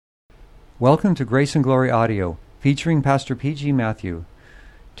Welcome to Grace and Glory Audio, featuring Pastor P.G. Matthew.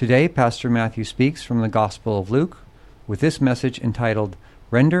 Today, Pastor Matthew speaks from the Gospel of Luke with this message entitled,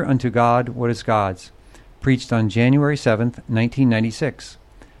 Render unto God what is God's, preached on January 7th, 1996.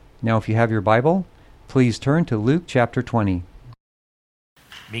 Now, if you have your Bible, please turn to Luke chapter 20.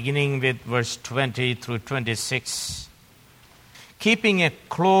 Beginning with verse 20 through 26. Keeping a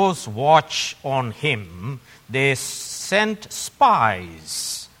close watch on him, they sent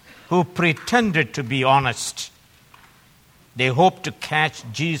spies who pretended to be honest. They hoped to catch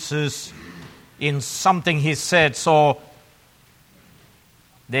Jesus in something he said, so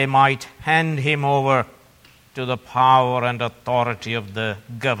they might hand him over to the power and authority of the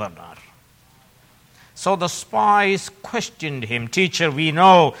governor. So the spies questioned him, "Teacher, we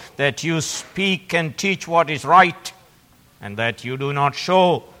know that you speak and teach what is right, and that you do not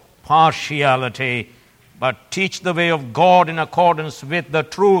show partiality, but teach the way of God in accordance with the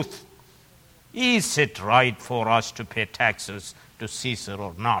truth. Is it right for us to pay taxes to Caesar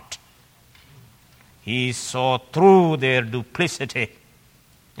or not?" He saw through their duplicity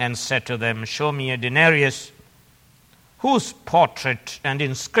and said to them, "Show me a denarius. Whose portrait and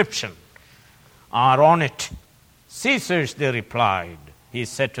inscription are on it?" "Caesar's," they replied. He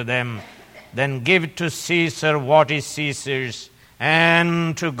said to them, "Then give to Caesar what is Caesar's,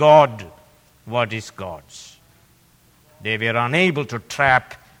 and to God what is God's." They were unable to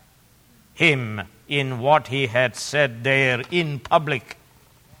trap him in what he had said there in public,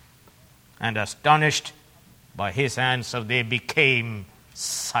 and astonished by his answer, they became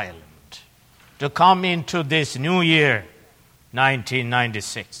silent. To come into this new year,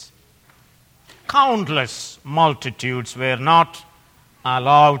 1996, countless multitudes were not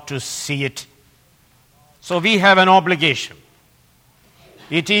allowed to see it. So we have an obligation.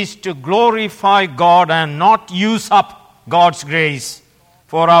 It is to glorify God and not use up God's grace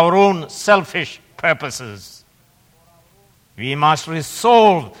for our own selfish purposes. We must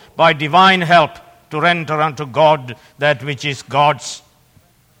resolve by divine help to render unto God that which is God's,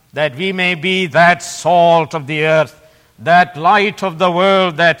 that we may be that salt of the earth, that light of the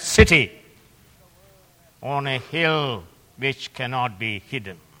world, that city on a hill which cannot be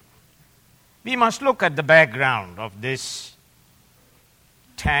hidden. We must look at the background of this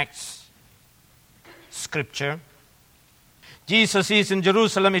text, scripture. Jesus is in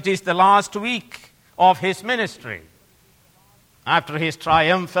Jerusalem. It is the last week of his ministry. After his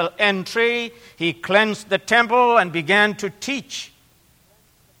triumphal entry, he cleansed the temple and began to teach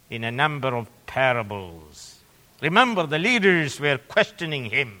in a number of parables. Remember, the leaders were questioning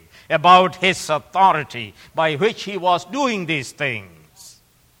him about his authority by which he was doing these things.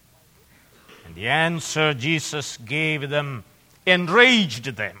 And the answer Jesus gave them enraged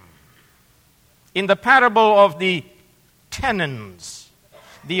them. In the parable of the tenants,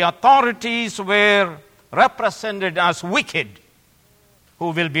 the authorities were represented as wicked, who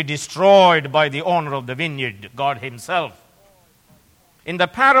will be destroyed by the owner of the vineyard, God himself. In the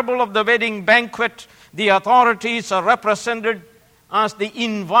parable of the wedding banquet, the authorities are represented as the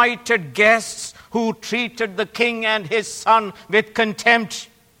invited guests who treated the king and his son with contempt,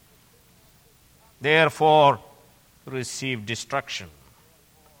 therefore received destruction.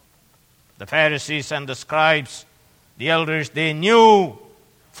 The Pharisees and the scribes, the elders, they knew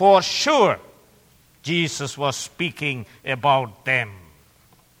for sure Jesus was speaking about them.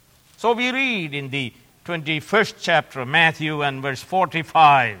 So we read in the 21st chapter of Matthew and verse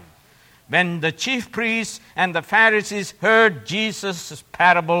 45, when the chief priests and the Pharisees heard Jesus'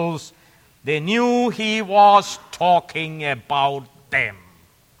 parables, they knew he was talking about them.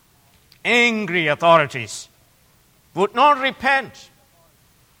 Angry authorities would not repent,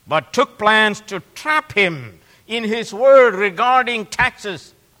 but took plans to trap him in his word regarding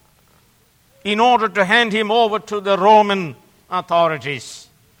taxes in order to hand him over to the Roman authorities.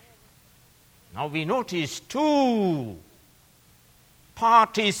 Now we notice two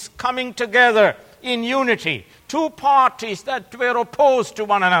parties coming together in unity, two parties that were opposed to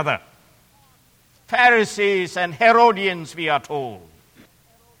one another. Pharisees and Herodians, we are told.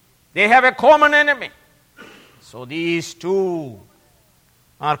 They have a common enemy. So these two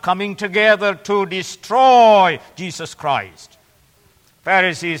are coming together to destroy Jesus Christ.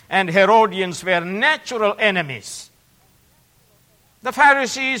 Pharisees and Herodians were natural enemies. The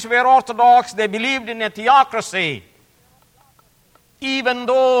Pharisees were orthodox. They believed in a theocracy, even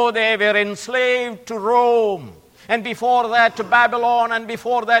though they were enslaved to Rome, and before that to Babylon, and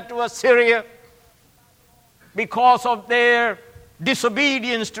before that to Assyria. Because of their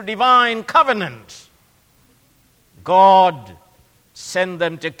disobedience to divine covenant, God sent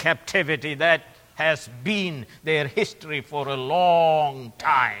them to captivity. That has been their history for a long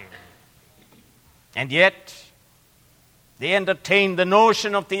time. And yet, they entertained the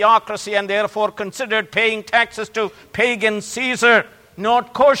notion of theocracy and therefore considered paying taxes to pagan Caesar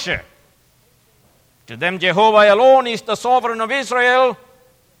not kosher. To them, Jehovah alone is the sovereign of Israel,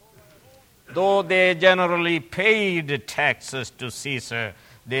 though they generally paid taxes to Caesar,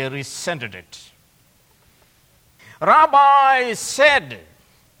 they resented it. Rabbi said,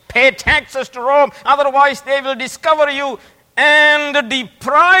 pay taxes to Rome, otherwise they will discover you and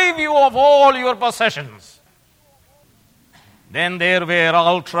deprive you of all your possessions. Then there were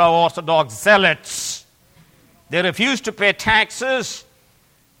ultra-Orthodox zealots. They refused to pay taxes.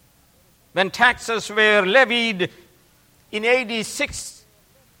 When taxes were levied in AD 6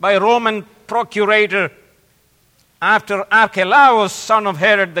 by Roman procurator after Archelaus, son of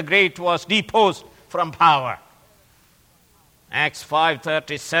Herod the Great, was deposed from power. Acts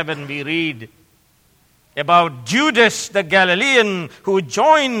 5:37 we read about Judas the Galilean who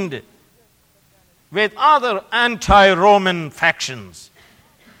joined with other anti-Roman factions,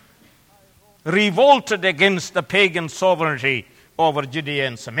 revolted against the pagan sovereignty over Judea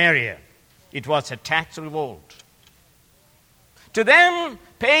and Samaria. It was a tax revolt. To them,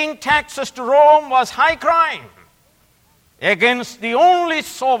 paying taxes to Rome was high crime against the only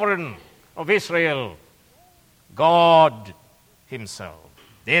sovereign of Israel, God himself.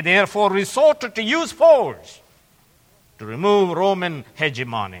 They therefore resorted to use force to remove Roman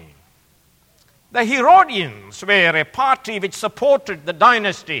hegemony. The Herodians were a party which supported the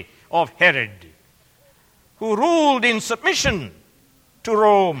dynasty of Herod, who ruled in submission to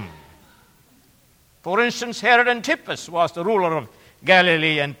Rome. For instance, Herod Antipas was the ruler of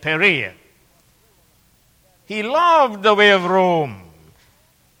Galilee and Perea. He loved the way of Rome.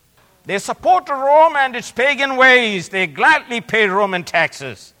 They supported Rome and its pagan ways. They gladly paid Roman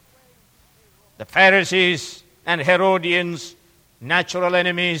taxes. The Pharisees and Herodians, natural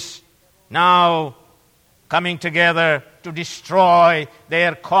enemies, now coming together to destroy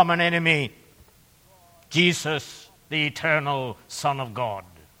their common enemy, Jesus, the eternal Son of God.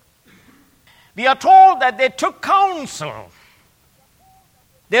 We are told that they took counsel.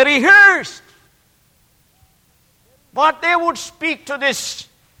 They rehearsed what they would speak to this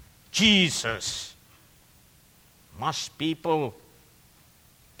Jesus. Must people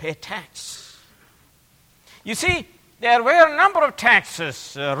pay tax? You see, there were a number of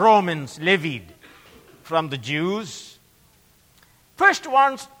taxes Romans levied from the Jews. First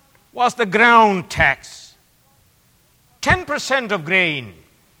one was the ground tax, 10% of grain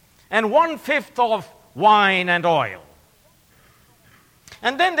and 1/5 of wine and oil.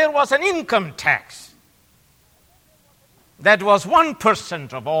 And then there was an income tax that was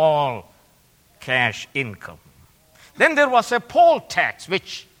 1% of all cash income. Then there was a poll tax,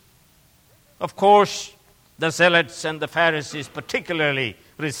 which, of course, the Zealots and the Pharisees particularly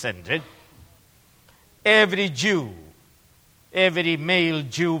resented. Every Jew, every male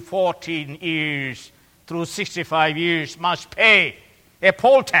Jew, 14 years through 65 years, must pay a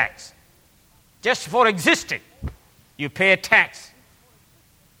poll tax. Just for existing, you pay a tax,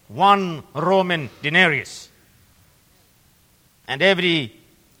 1 Roman denarius. And every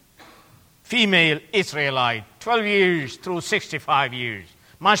female Israelite, 12 years through 65 years,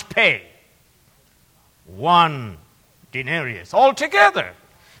 must pay 1 denarius. Altogether,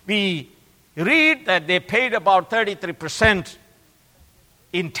 we read that they paid about 33%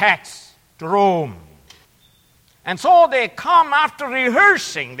 in tax to Rome. And so they come after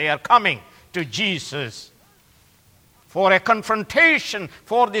rehearsing, they are coming to Jesus for a confrontation,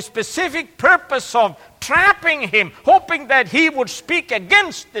 for the specific purpose of trapping him, hoping that he would speak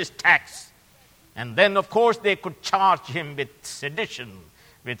against this tax. And then, of course, they could charge him with sedition,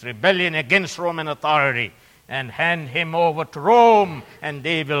 with rebellion against Roman authority, and hand him over to Rome, and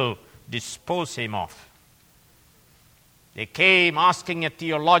they will dispose him of. They came asking a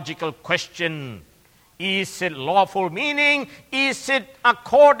theological question. Is it lawful? Meaning, is it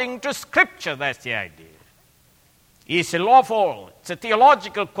according to Scripture? That's the idea. Is it lawful? It's a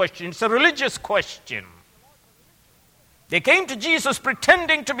theological question. It's a religious question. They came to Jesus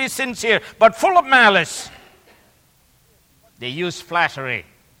pretending to be sincere, but full of malice. They used flattery.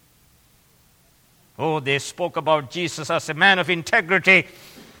 Oh, they spoke about Jesus as a man of integrity,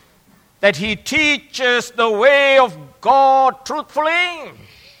 that he teaches the way of God truthfully.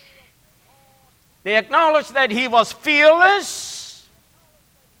 They acknowledged that he was fearless.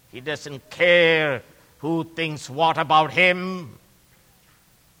 He doesn't care who thinks what about him.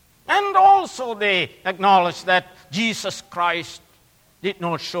 And also they acknowledged that Jesus Christ did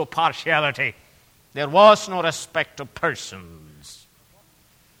not show partiality. There was no respect of persons.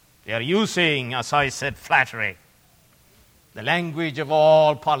 They are using, as I said, flattery, the language of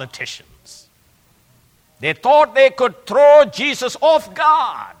all politicians. They thought they could throw Jesus off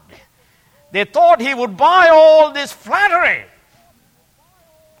guard. They thought he would buy all this flattery.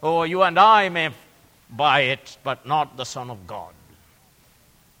 Oh, you and I may buy it, but not the Son of God.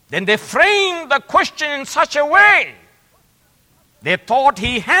 Then they framed the question in such a way. They thought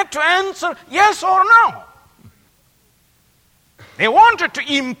he had to answer yes or no. They wanted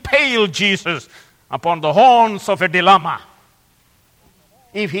to impale Jesus upon the horns of a dilemma.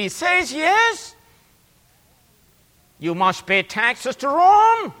 If he says yes, you must pay taxes to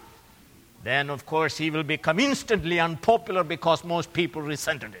Rome, then of course he will become instantly unpopular because most people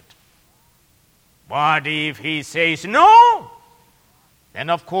resented it. But if he says no, then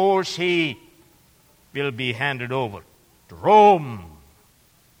of course he will be handed over to Rome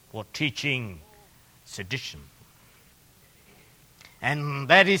for teaching sedition. And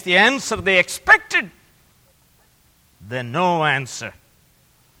that is the answer they expected. The no answer.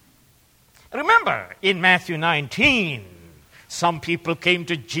 Remember, in Matthew 19, some people came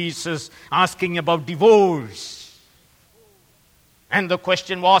to Jesus asking about divorce. And the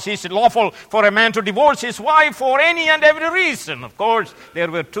question was, is it lawful for a man to divorce his wife for any and every reason? Of course, there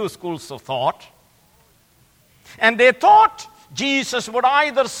were two schools of thought. And they thought Jesus would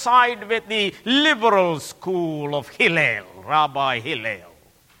either side with the liberal school of Hillel, Rabbi Hillel,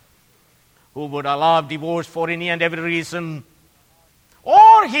 who would allow divorce for any and every reason,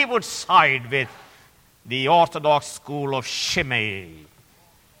 or he would side with the Orthodox school of Shammai,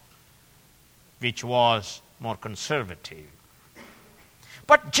 which was more conservative.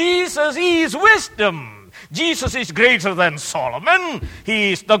 But Jesus is wisdom. Jesus is greater than Solomon.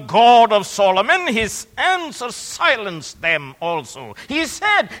 He is the God of Solomon. His answer silenced them also. He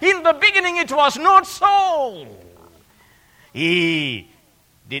said, in the beginning it was not so. He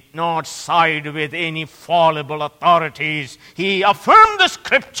did not side with any fallible authorities. He affirmed the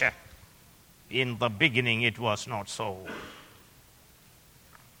Scripture. In the beginning it was not so.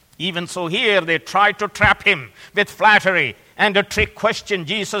 Even so here they tried to trap him with flattery and a trick question.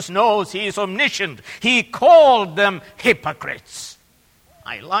 Jesus knows he is omniscient. He called them hypocrites.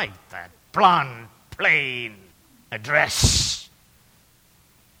 I like that blunt, plain address.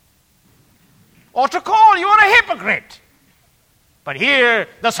 Or to call you a hypocrite. But here,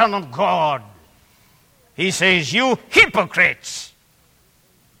 the Son of God, he says, you hypocrites.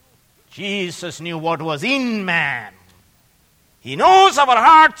 Jesus knew what was in man. He knows our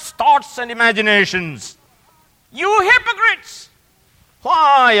hearts, thoughts, and imaginations. You hypocrites!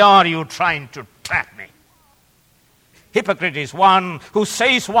 Why are you trying to trap me? Hypocrite is one who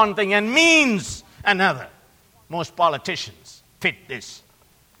says one thing and means another. Most politicians fit this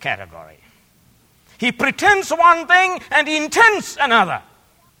category. He pretends one thing and intends another.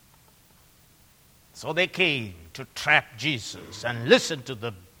 So they came to trap Jesus, and listen to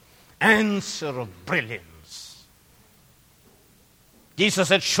the answer of brilliance. Jesus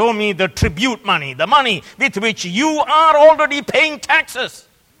said, show me the tribute money, the money with which you are already paying taxes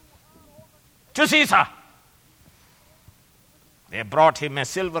to Caesar. They brought him a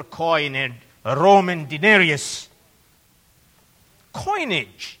silver coin, a Roman denarius.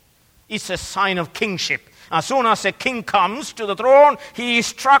 Coinage is a sign of kingship. As soon as a king comes to the throne, he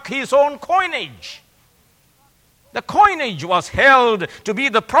struck his own coinage. The coinage was held to be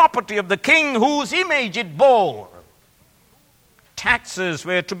the property of the king whose image it bore. Taxes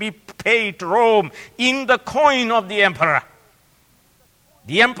were to be paid to Rome in the coin of the emperor.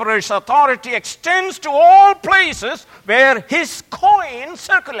 The emperor's authority extends to all places where his coin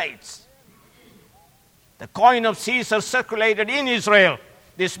circulates. The coin of Caesar circulated in Israel.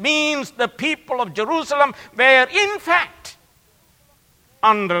 This means the people of Jerusalem were, in fact,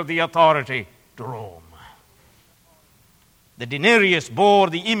 under the authority to Rome. The denarius bore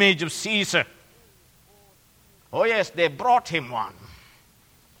the image of Caesar. Oh yes, they brought him one.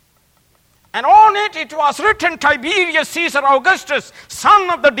 And on it was written, Tiberius Caesar Augustus,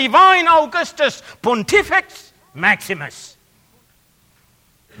 son of the divine Augustus, Pontifex Maximus,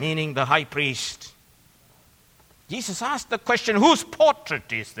 meaning the high priest. Jesus asked the question, whose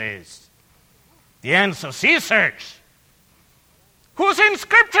portrait is this? The answer, Caesar's. Whose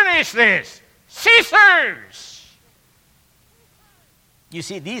inscription is this? Caesar's. You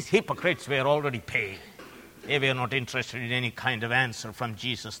see, these hypocrites were already paid. They were not interested in any kind of answer from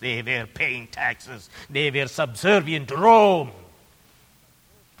Jesus. They were paying taxes. They were subservient to Rome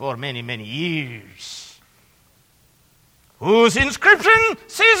for many, many years. Whose inscription?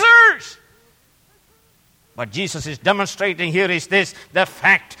 Caesar's. What Jesus is demonstrating here is this: the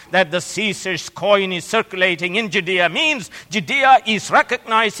fact that the Caesar's coin is circulating in Judea means Judea is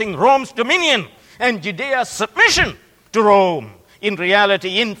recognizing Rome's dominion and Judea's submission to Rome. In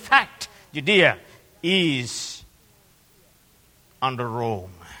reality, in fact, Judea is under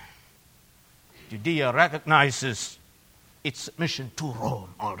Rome. Judea recognizes its submission to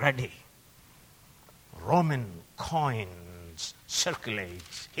Rome already. Roman coins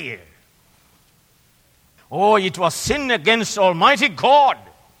circulate here. Oh, it was sin against Almighty God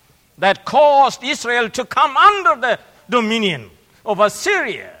that caused Israel to come under the dominion of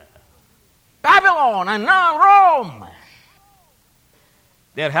Assyria, Babylon, and now Rome.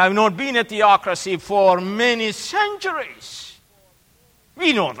 There have not been a theocracy for many centuries.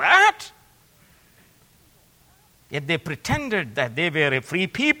 We know that. Yet they pretended that they were a free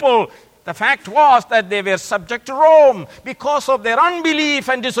people. The fact was that they were subject to Rome because of their unbelief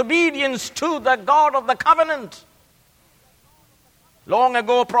and disobedience to the God of the covenant. Long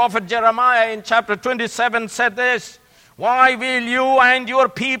ago, Prophet Jeremiah in chapter 27 said this, "Why will you and your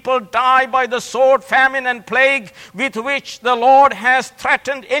people die by the sword, famine, and plague with which the Lord has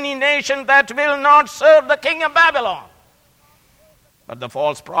threatened any nation that will not serve the king of Babylon?" But the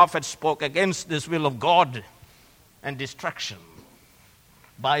false prophet spoke against this will of God, and destruction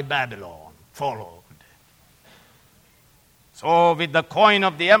by Babylon followed. So with the coin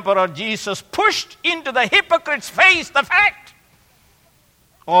of the emperor, Jesus pushed into the hypocrites' face the fact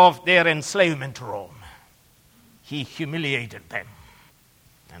of their enslavement to Rome. He humiliated them.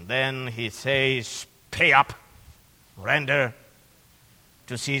 And then he says, "Pay up, render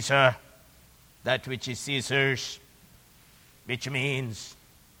to Caesar that which is Caesar's," which means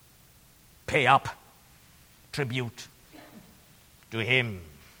pay up tribute to him.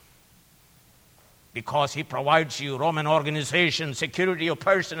 Because he provides you Roman organization, security of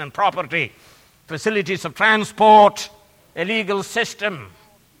person and property, facilities of transport, a legal system.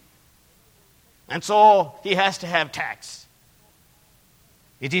 And so he has to have tax.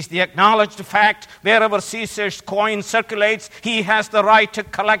 It is the acknowledged fact, wherever Caesar's coin circulates, he has the right to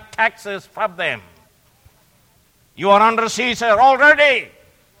collect taxes from them. You are under Caesar already.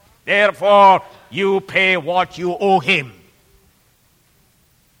 Therefore, you pay what you owe him.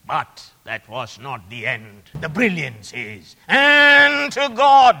 But that was not the end. The brilliance is, and to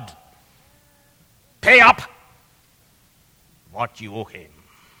God, pay up what you owe him.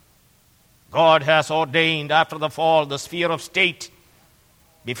 God has ordained after the fall the sphere of state.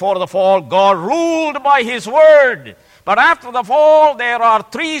 Before the fall, God ruled by his word. But after the fall, there are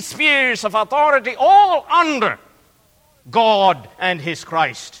three spheres of authority, all under God and his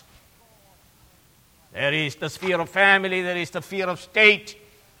Christ. There is the sphere of family, there is the sphere of state,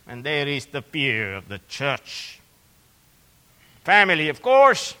 and there is the sphere of the church. Family, of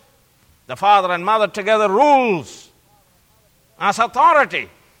course, the father and mother together rules as authority.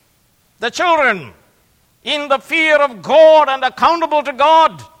 The children, in the fear of God and accountable to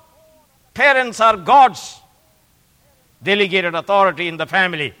God. Parents are God's delegated authority in the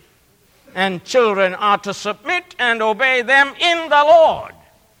family. And children are to submit and obey them in the Lord.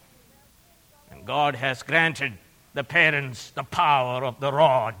 And God has granted the parents the power of the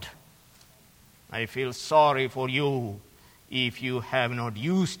rod. I feel sorry for you if you have not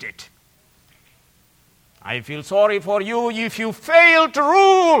used it. I feel sorry for you if you fail to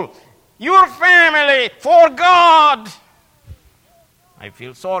rule your family for God. I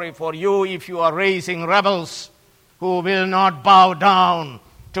feel sorry for you if you are raising rebels who will not bow down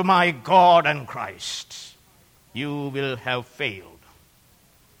to my God and Christ. You will have failed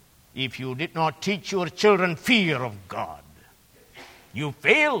if you did not teach your children fear of God. You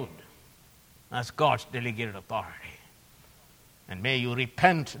failed as God's delegated authority. And may you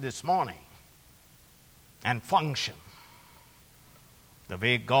repent this morning and function the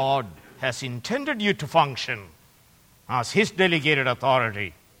way God has intended you to function as his delegated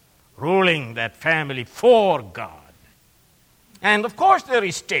authority, ruling that family for God. And of course there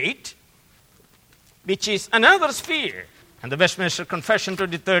is state, which is another sphere. And the Westminster Confession,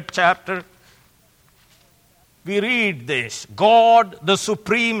 23rd chapter, we read this: God, the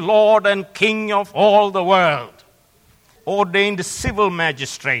supreme Lord and King of all the world, ordained civil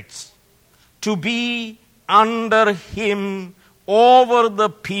magistrates to be under him over the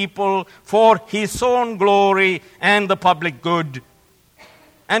people for his own glory and the public good.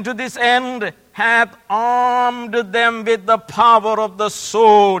 And to this end hath armed them with the power of the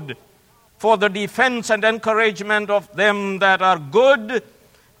sword for the defense and encouragement of them that are good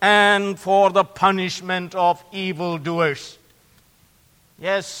and for the punishment of evildoers.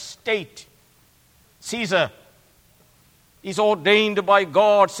 Yes, state, Caesar, is ordained by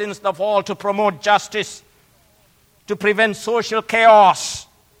God since the fall to promote justice, to prevent social chaos.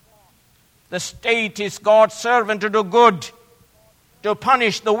 The state is God's servant to do good, to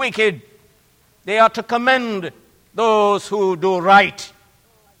punish the wicked. They are to commend those who do right.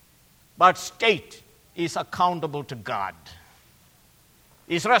 But state is accountable to God,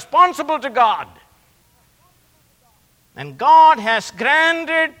 is responsible to God. And God has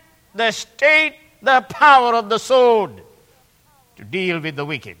granted the state the power of the sword to deal with the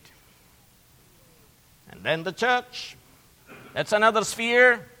wicked. And then the church, that's another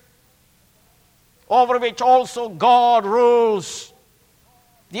sphere over which also God rules.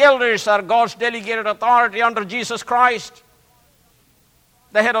 The elders are God's delegated authority under Jesus Christ,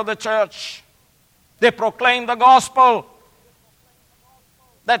 the head of the church. They proclaim the gospel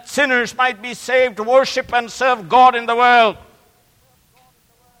that sinners might be saved to worship and serve God in the world.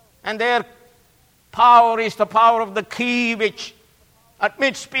 And their power is the power of the key which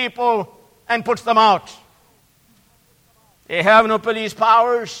admits people and puts them out. They have no police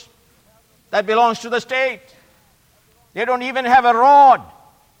powers. That belongs to the state. They don't even have a rod.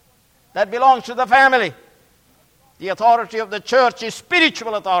 That belongs to the family. The authority of the church is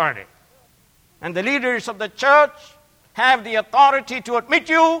spiritual authority. And the leaders of the church have the authority to admit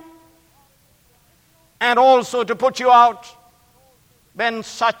you and also to put you out when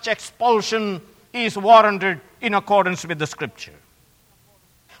such expulsion is warranted in accordance with the Scripture.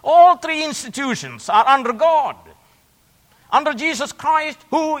 All three institutions are under God, under Jesus Christ,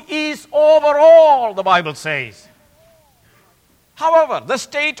 who is over all, the Bible says. However, the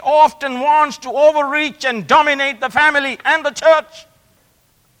state often wants to overreach and dominate the family and the church.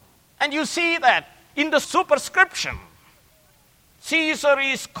 And you see that in the superscription. Caesar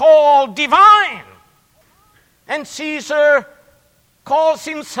is called divine, and Caesar calls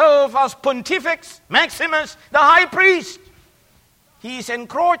himself as Pontifex Maximus, the high priest. He is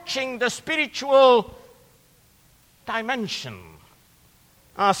encroaching the spiritual dimension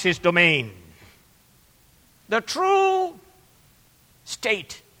as his domain. The true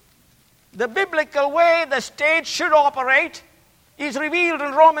state, the biblical way the state should operate, is revealed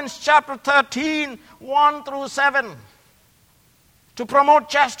in Romans chapter 13, 1 through 7. To promote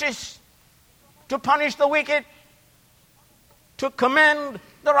justice, to punish the wicked, to commend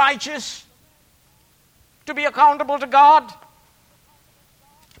the righteous, to be accountable to God.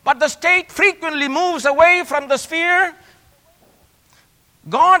 But the state frequently moves away from the sphere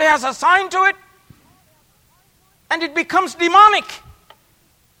God has assigned to it, and it becomes demonic,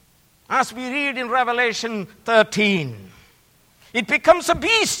 as we read in Revelation 13. It becomes a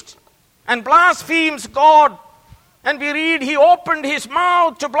beast and blasphemes God. And we read, he opened his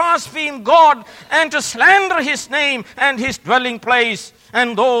mouth to blaspheme God and to slander his name and his dwelling place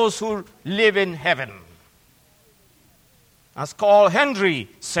and those who live in heaven. As Carl Henry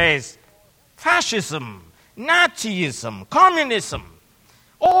says, fascism, Nazism, communism,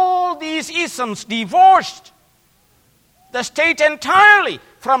 all these isms divorced the state entirely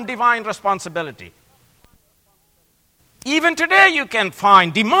from divine responsibility. Even today you can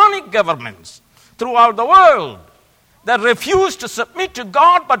find demonic governments throughout the world that refuse to submit to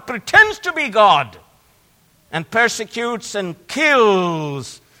God but pretends to be God and persecutes and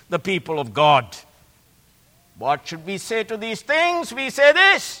kills the people of God. What should we say to these things? We say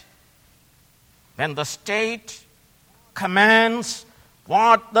this: when the state commands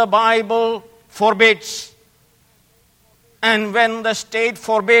what the Bible forbids, and when the state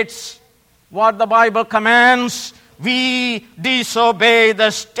forbids what the Bible commands, we disobey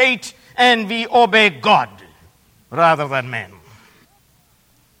the state and we obey God rather than men.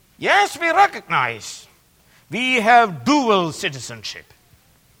 Yes, we recognize we have dual citizenship.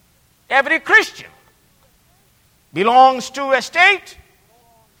 Every Christian belongs to a state,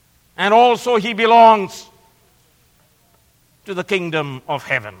 and also he belongs to the kingdom of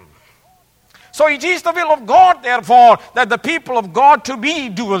heaven. So it is the will of God, therefore, that the people of God to be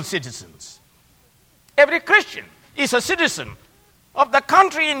dual citizens. Every Christian is a citizen of the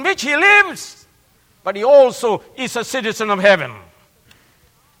country in which he lives, but he also is a citizen of heaven.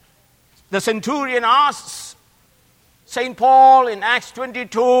 The centurion asks St. Paul in Acts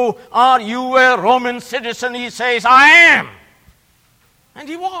 22, "Are you a Roman citizen?" He says, "I am." And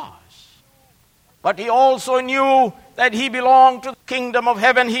he was. But he also knew that he belonged to the kingdom of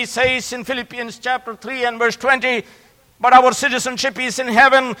heaven. He says in Philippians chapter 3 and verse 20, "But our citizenship is in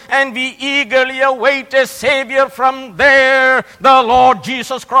heaven, and we eagerly await a Savior from there, the Lord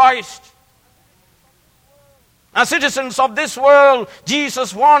Jesus Christ." As citizens of this world,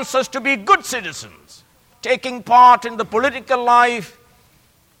 Jesus wants us to be good citizens, taking part in the political life.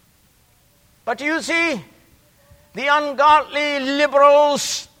 But you see, the ungodly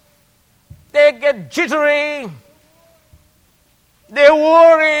liberals, they get jittery, they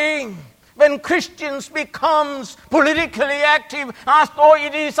worry when Christians becomes politically active as though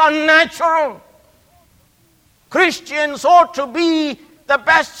it is unnatural. Christians ought to be the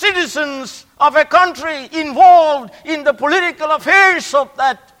best citizens of a country involved in the political affairs of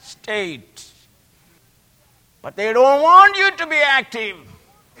that state. But they don't want you to be active.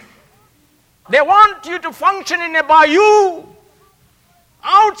 They want you to function in a bayou,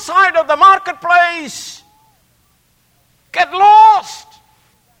 outside of the marketplace. Get lost.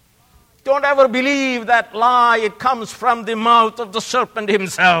 Don't ever believe that lie. It comes from the mouth of the serpent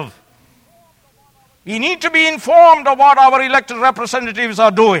himself. We need to be informed of what our elected representatives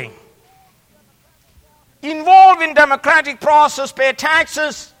are doing. Involve in democratic process, pay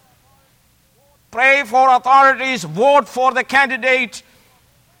taxes, pray for authorities, vote for the candidate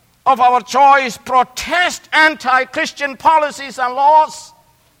of our choice, protest anti-Christian policies and laws,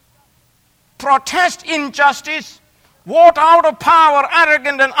 protest injustice, vote out of power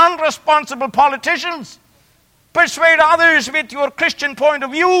arrogant and unresponsible politicians, persuade others with your Christian point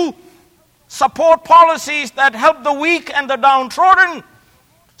of view, support policies that help the weak and the downtrodden,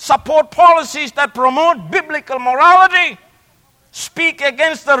 support policies that promote biblical morality, speak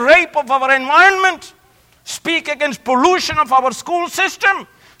against the rape of our environment, speak against pollution of our school system,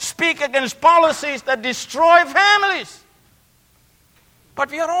 speak against policies that destroy families.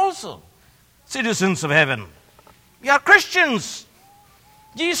 But we are also citizens of heaven. We are Christians.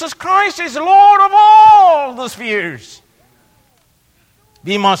 Jesus Christ is Lord of all the spheres.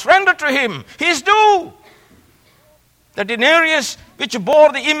 We must render to him his due. The denarius which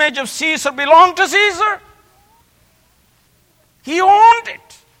bore the image of Caesar belonged to Caesar. He owned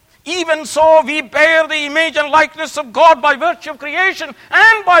it. Even so, we bear the image and likeness of God by virtue of creation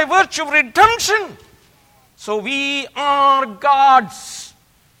and by virtue of redemption. So we are God's.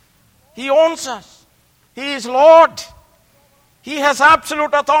 He owns us. He is Lord. He has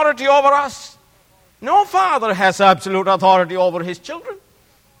absolute authority over us. No father has absolute authority over his children.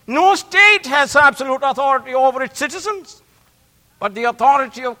 No state has absolute authority over its citizens. But the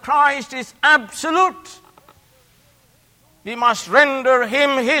authority of Christ is absolute. We must render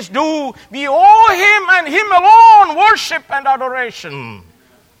him his due. We owe him and him alone worship and adoration.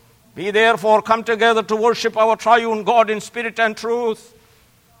 We therefore come together to worship our triune God in spirit and truth.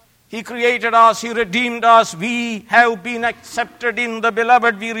 He created us. He redeemed us. We have been accepted in the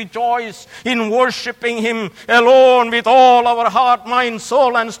beloved. We rejoice in worshiping him alone with all our heart, mind,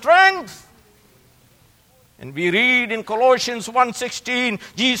 soul, and strength. And we read in Colossians 1:16,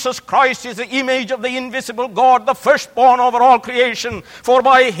 Jesus Christ is the image of the invisible God, the firstborn over all creation. For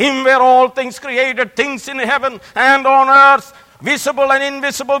by him were all things created, things in heaven and on earth, visible and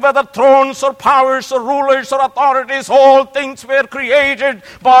invisible, whether thrones or powers or rulers or authorities, all things were created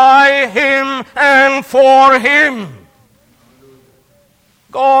by him and for him.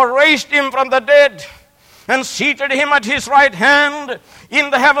 God raised him from the dead and seated him at his right hand in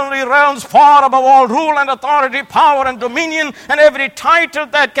the heavenly realms, far above all rule and authority, power and dominion, and every title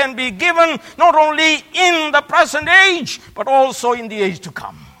that can be given, not only in the present age, but also in the age to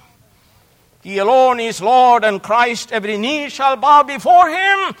come. He alone is Lord and Christ. Every knee shall bow before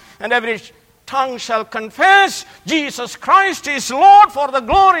him, and every tongue shall confess Jesus Christ is Lord, for the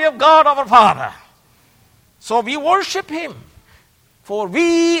glory of God our Father. So we worship him, for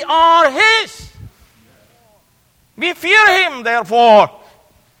we are his. We fear him, therefore,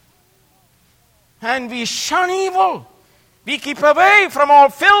 and we shun evil. We keep away from all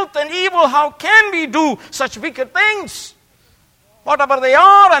filth and evil. How can we do such wicked things, whatever they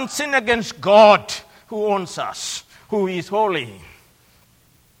are, and sin against God who owns us, who is holy,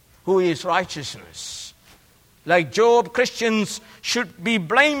 who is righteousness? Like Job, Christians should be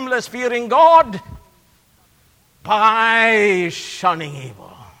blameless, fearing God by shunning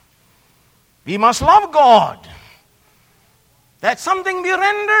evil. We must love God. That's something we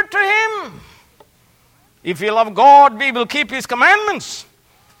render to him. If we love God, we will keep his commandments.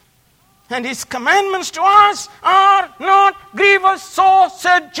 And his commandments to us are not grievous, so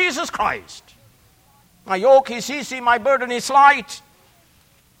said Jesus Christ. My yoke is easy, my burden is light.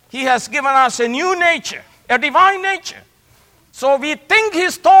 He has given us a new nature, a divine nature. So we think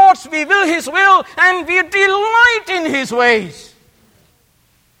his thoughts, we will his will, and we delight in his ways.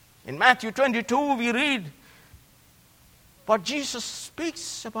 In Matthew 22, we read what Jesus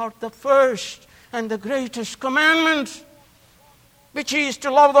speaks about the first and the greatest commandment, which is to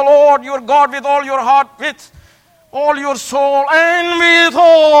love the Lord your God with all your heart, with all your soul, and with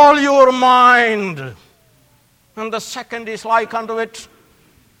all your mind. And the second is like unto it,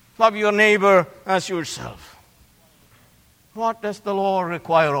 love your neighbor as yourself. What does the Lord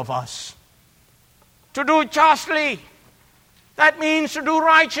require of us? To do justly. That means to do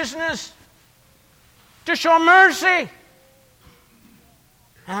righteousness, to show mercy,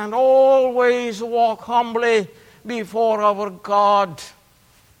 and always walk humbly before our God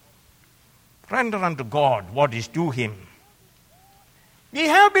Render unto God what is due him. We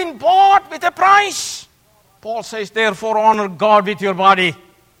have been bought with a price. Paul says, therefore, honor God with your body.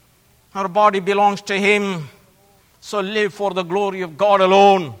 Our body belongs to him. So live for the glory of God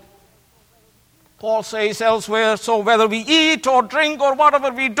alone. Paul says elsewhere, so whether we eat or drink or whatever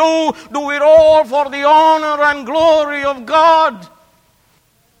we do it all for the honor and glory of God.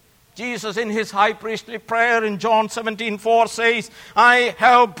 Jesus in his high priestly prayer in John 17:4 says, I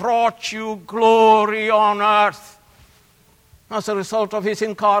have brought you glory on earth. As a result of his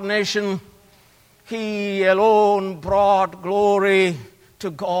incarnation, he alone brought glory to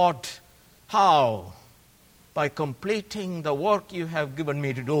God. How? By completing the work you have given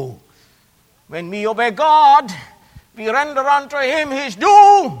me to do. When we obey God, we render unto him his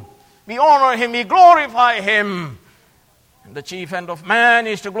due. We honor him, we glorify him. And the chief end of man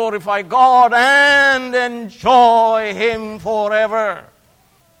is to glorify God and enjoy him forever.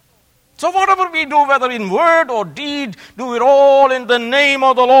 So whatever we do, whether in word or deed, do it all in the name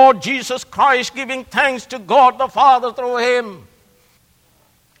of the Lord Jesus Christ, giving thanks to God the Father through him.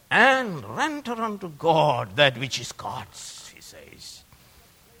 And render unto God that which is God's, he says.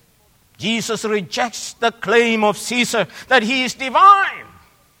 Jesus rejects the claim of Caesar that he is divine.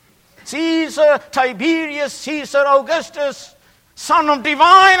 Caesar, Tiberius, Caesar, Augustus, son of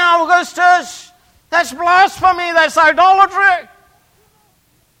divine Augustus. That's blasphemy, that's idolatry.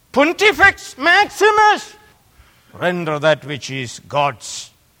 Pontifex Maximus, render that which is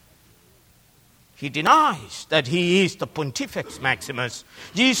God's. He denies that he is the Pontifex Maximus.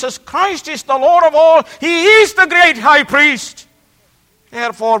 Jesus Christ is the Lord of all. He is the great high priest.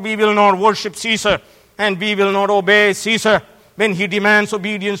 Therefore, we will not worship Caesar and we will not obey Caesar when he demands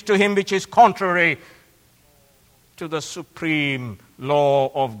obedience to him which is contrary to the supreme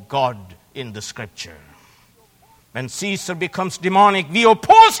law of God in the Scripture. When Caesar becomes demonic, we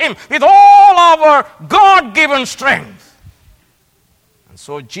oppose him with all our God-given strength. And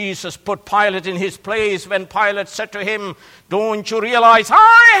so Jesus put Pilate in his place when Pilate said to him, don't you realize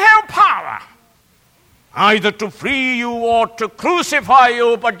I have power either to free you or to crucify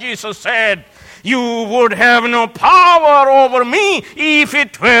you? But Jesus said, you would have no power over me if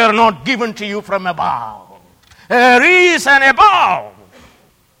it were not given to you from above. There is an above.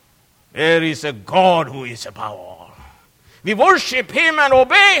 There is a God who is above all. We worship him and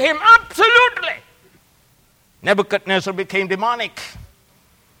obey him absolutely. Nebuchadnezzar became demonic.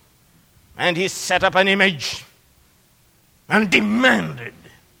 And he set up an image and demanded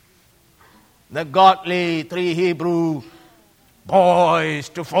the godly 3 Hebrew boys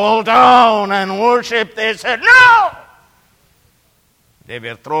to fall down and worship. They said, no! They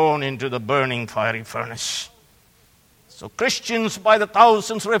were thrown into the burning fiery furnace. So Christians by the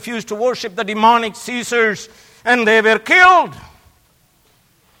thousands refused to worship the demonic Caesars, and they were killed.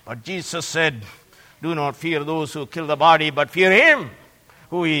 But Jesus said, do not fear those who kill the body, but fear him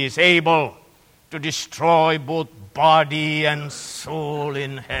who is able to destroy both body and soul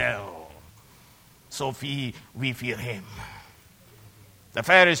in hell. So we fear him. The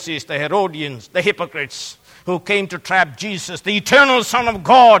Pharisees, the Herodians, the hypocrites who came to trap Jesus, the eternal Son of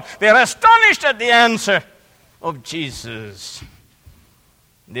God, they are astonished at the answer of Jesus.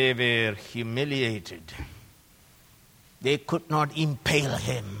 They were humiliated. They could not impale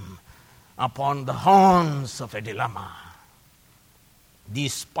him upon the horns of a dilemma.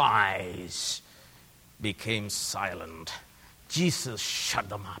 These spies became silent. Jesus shut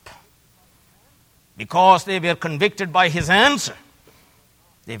them up. Because they were convicted by his answer,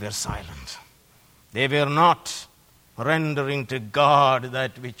 they were silent. They were not rendering to God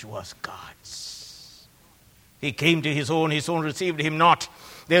that which was God's. He came to his own received him not.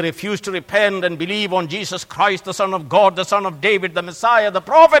 They refused to repent and believe on Jesus Christ, the Son of God, the Son of David, the Messiah, the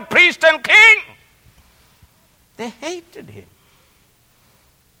prophet, priest, and king. They hated him.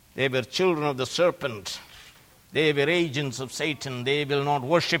 They were children of the serpent. They were agents of Satan. They will not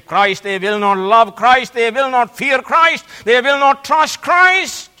worship Christ. They will not love Christ. They will not fear Christ. They will not trust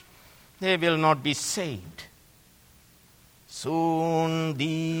Christ. They will not be saved. Soon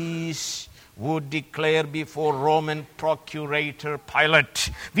these would declare before Roman procurator Pilate,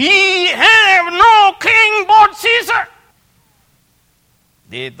 we have no king but Caesar.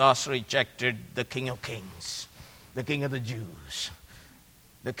 They thus rejected the King of Kings, the King of the Jews,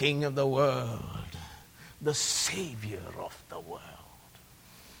 the King of the world, the Savior of the world,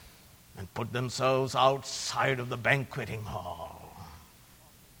 and put themselves outside of the banqueting hall.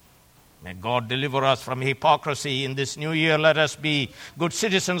 May God deliver us from hypocrisy in this new year. Let us be good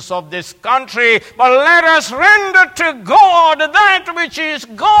citizens of this country, but let us render to God that which is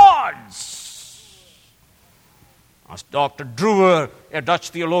God's. As Dr. Drewer, a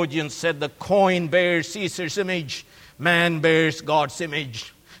Dutch theologian, said, the coin bears Caesar's image, man bears God's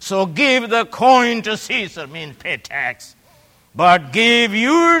image. So give the coin to Caesar, means pay tax, but give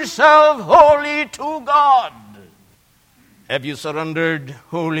yourself wholly to God. Have you surrendered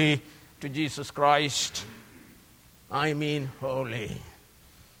wholly to Jesus Christ? I mean wholly.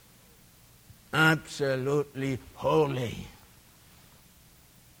 Absolutely holy.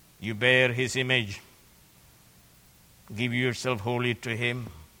 You bear His image. Give yourself wholly to Him.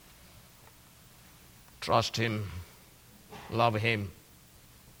 Trust Him. Love Him.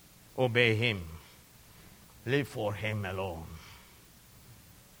 Obey Him. Live for Him alone.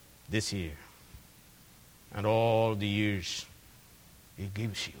 This year and all the years He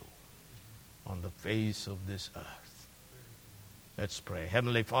gives you on the face of this earth. Let's pray.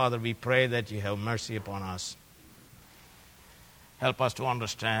 Heavenly Father, we pray that you have mercy upon us. Help us to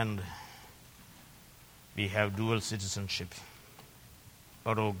understand we have dual citizenship.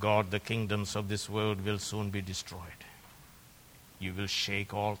 But, oh God, the kingdoms of this world will soon be destroyed. You will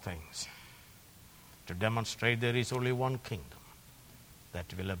shake all things to demonstrate there is only one kingdom that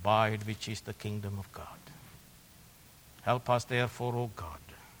will abide, which is the kingdom of God. Help us, therefore, O God,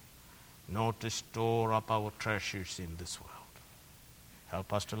 not to store up our treasures in this world.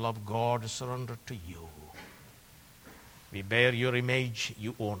 Help us to love God, surrender to you. We bear your image,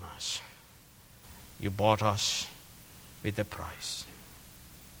 you own us. You bought us with a price.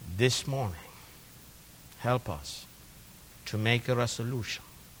 This morning, help us to make a resolution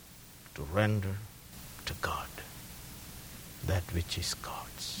to render to God that which is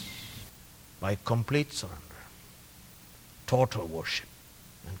God's by complete surrender, total worship,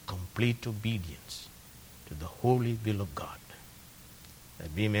 and complete obedience to the holy will of God, that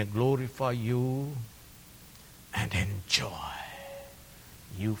we may glorify you and enjoy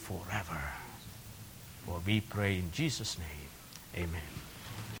you forever. For we pray in Jesus' name, amen.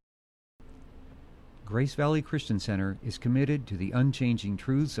 Grace Valley Christian Center is committed to the unchanging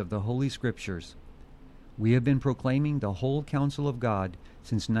truths of the Holy Scriptures. We have been proclaiming the whole counsel of God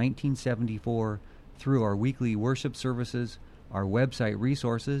since 1974 through our weekly worship services, our website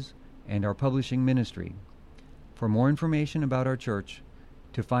resources, and our publishing ministry. For more information about our church,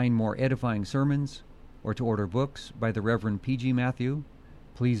 to find more edifying sermons, or to order books by the Reverend P.G. Matthew,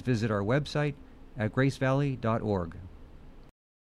 please visit our website at gracevalley.org.